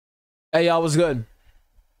Hey, y'all, what's good?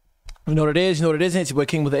 You know what it is, you know what it isn't. It's your boy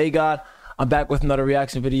King with the A God. I'm back with another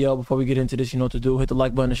reaction video. Before we get into this, you know what to do. Hit the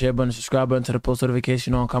like button, the share button, the subscribe button, to the post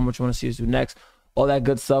notification on, comment what you want to see us do next. All that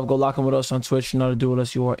good stuff. Go lock in with us on Twitch. You know what to do with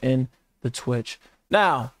us. You are in the Twitch.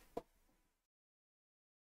 Now,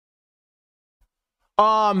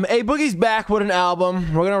 Aboogie's back with an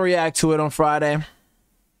album. We're gonna react to it on Friday.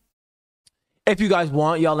 If you guys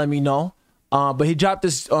want, y'all let me know. But he dropped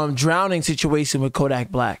this Drowning situation with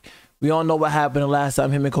Kodak Black. We all know what happened the last time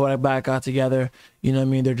him and Kodak Black got together. You know what I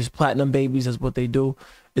mean? They're just platinum babies. That's what they do.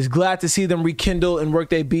 It's glad to see them rekindle and work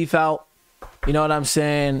their beef out. You know what I'm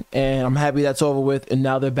saying? And I'm happy that's over with. And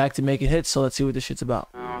now they're back to making hits. So let's see what this shit's about.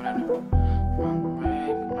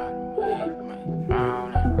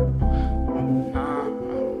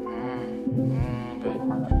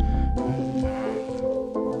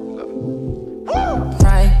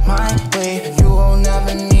 My way, you will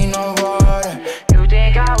never need no water. You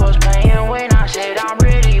think I was playing when I said I'm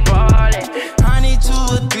really ballin'? I need 2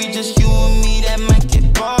 or 3, just you and me, that might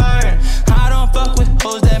get boring. I don't fuck with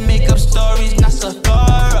hoes that make up stories, not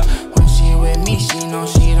Sephora. When she with me, she know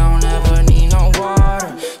she don't ever need no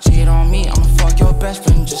water. Cheat on me, I'ma fuck your best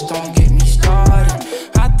friend, just don't get me started.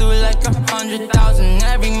 I threw like 100,000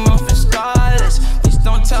 every month in Starless. Please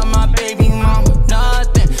don't tell my baby mama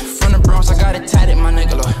nothing. From the Bronx, I got it tatted, my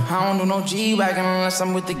nigga. I don't do no G-Wagon unless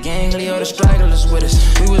I'm with the gang, Leo the stragglers with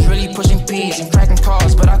us. We was really pushing P's and cracking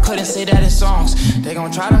cars, but I couldn't say that in songs. They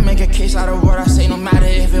gon' try to make a case out of what I say, no matter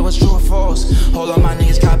if it was true or false. Hold on, my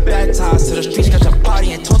niggas got baptized to the streets, got your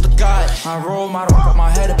body and told to God. My role model cut my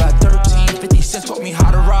head about 13, 50 cents taught me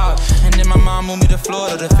how to rob. And then my mom moved me to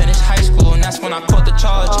Florida to finish high school, and that's when I caught the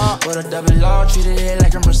charge. But a double law treated it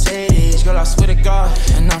like a Mercedes, girl, I swear to God.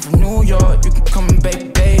 And I'm from New York, you can come and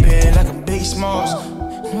bake baby like a Big Smalls.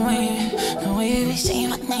 The way we say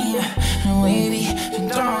my name, the way we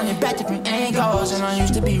throwing it back different angles. And I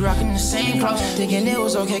used to be rocking the same clothes, thinking it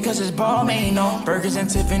was okay cause it's ball made. No Burgers and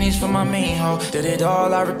Tiffany's for my main hoe. Did it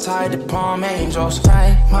all, I retired to Palm Angels.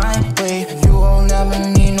 Right my way, you will never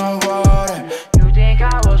need no water. You think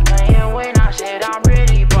I was playing when I said I'm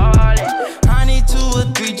really ballin'? I need 2 or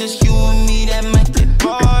 3, just you and me, that might get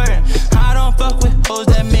boring. I don't fuck with hoes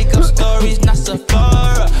that make up stories, not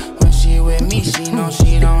Sephora. She with me, she know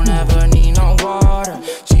she don't ever need no water.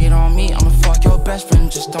 Cheat on me, I'ma fuck your best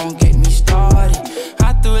friend, just don't get me started.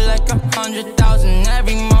 I threw like 100,000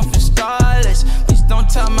 every month in Starless. Please don't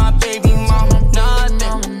tell my baby mama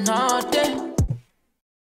nothing.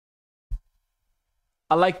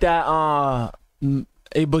 I like that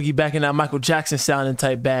Aboogie back in that Michael Jackson sounding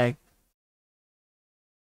type bag.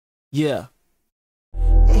 Yeah.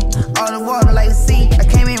 All the water like the sea. I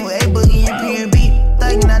came in with Aboogie and P&B.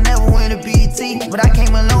 Thinking I never win a BET, but I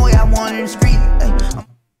came a long way, I wanted the street.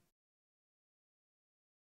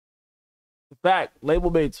 Back, label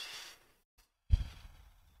mates.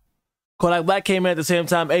 Kodak Black came in at the same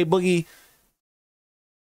time, Aboogie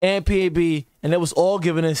and P&B, and it was all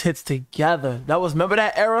giving us hits together. That was, remember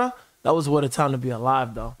that era? That was what a time to be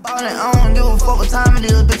alive, though. I don't give a fuck what time it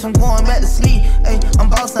is, bitch, I'm going back to sleep. Ay, I'm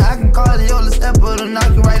bossing, I can call it your stepper to knock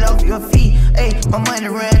you right off your feet. Ay, my money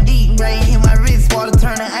ran deep, right in my wrist, water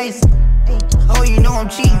turning ice. Ay, oh, you know I'm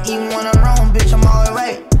cheating, even when I'm wrong, bitch, I'm all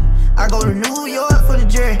right. I go to New York for the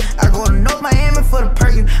jury, I go to North Miami for the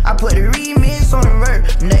perky. I put a remix on the verb,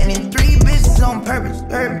 nothing in 3 bitches on purpose.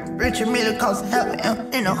 Richard Miller cost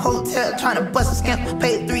 $500,000 in a hotel trying to bust a scam.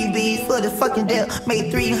 Paid 3 B's for the fucking deal,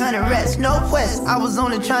 made 300 rats, no quest. I was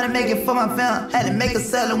only trying to make it for my family, had to make a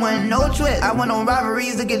seller when no twist. I went on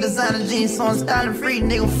robberies to get designer jeans, so I'm styling free,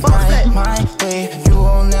 nigga, fuck that. My way, you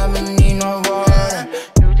will never need no water.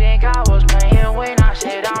 You think I was playing when I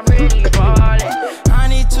said I'm really ballin'? I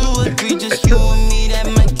need 2 or 3, just you and me, that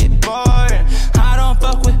might get boring. I don't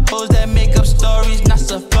fuck with hoes that make up stories, not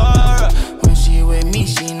Sephora. When she with me,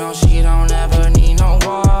 she know she don't ever need no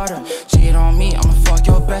water. Cheat on me, I'ma fuck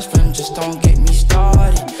your best friend, just don't get me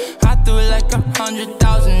started. I threw like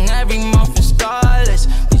 100,000 every month in Starless.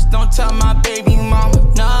 Please don't tell my baby mama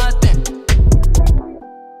nothing.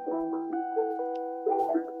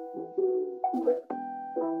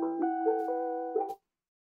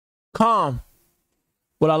 Calm.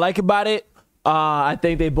 What I like about it, I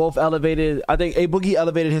think they both elevated. I think Aboogie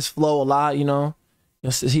elevated his flow a lot. You know,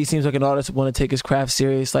 he seems like an artist who want to take his craft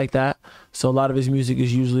serious like that. So a lot of his music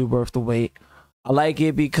is usually worth the wait. I like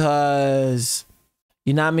it because,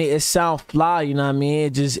 you know what I mean, it sound fly. You know what I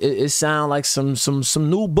mean, it sound like some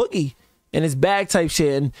new Boogie in his bag type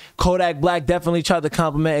shit. And Kodak Black definitely tried to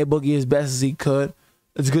compliment Aboogie as best as he could.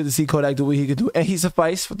 It's good to see Kodak do what he could do, and he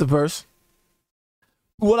sufficed with the verse.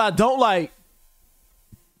 What I don't like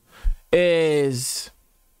is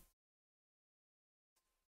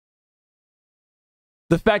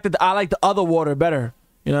the fact that I like the other water better.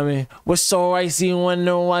 You know what I mean? What's so icy when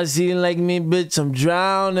no one see like me, bitch? I'm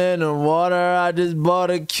drowning in water. I just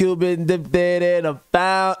bought a Cuban, dipped it in a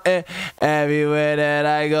fountain. Everywhere that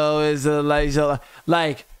I go is a light show.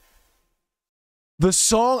 Like, the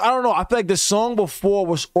song, I don't know. I feel like the song before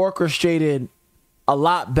was orchestrated a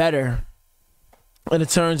lot better in the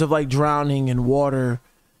terms of like drowning in water.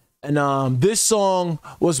 And this song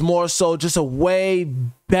was more so just a way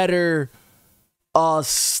better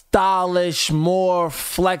stylish, more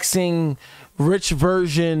flexing, rich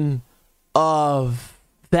version of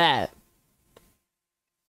that.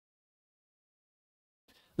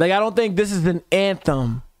 Like, I don't think this is an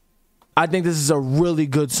anthem. I think this is a really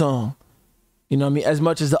good song. You know what I mean? As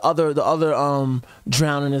much as the other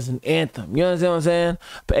Drowning is an anthem. You understand what I'm saying?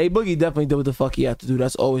 But A-Boogie definitely did what the fuck he had to do.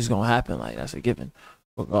 That's always gonna happen. Like, that's a given.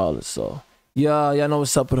 Regardless. So yeah, y'all know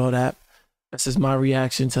what's up with all that. This is my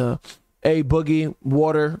reaction to A-Boogie,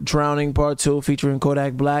 Water, Drowning Part 2 featuring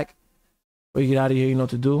Kodak Black. Before you get out of here, you know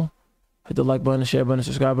what to do. Hit the like button, the share button, the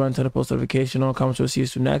subscribe button, turn the post notification on. Comment to see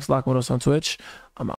you next. Lock with us on Twitch. I'm out.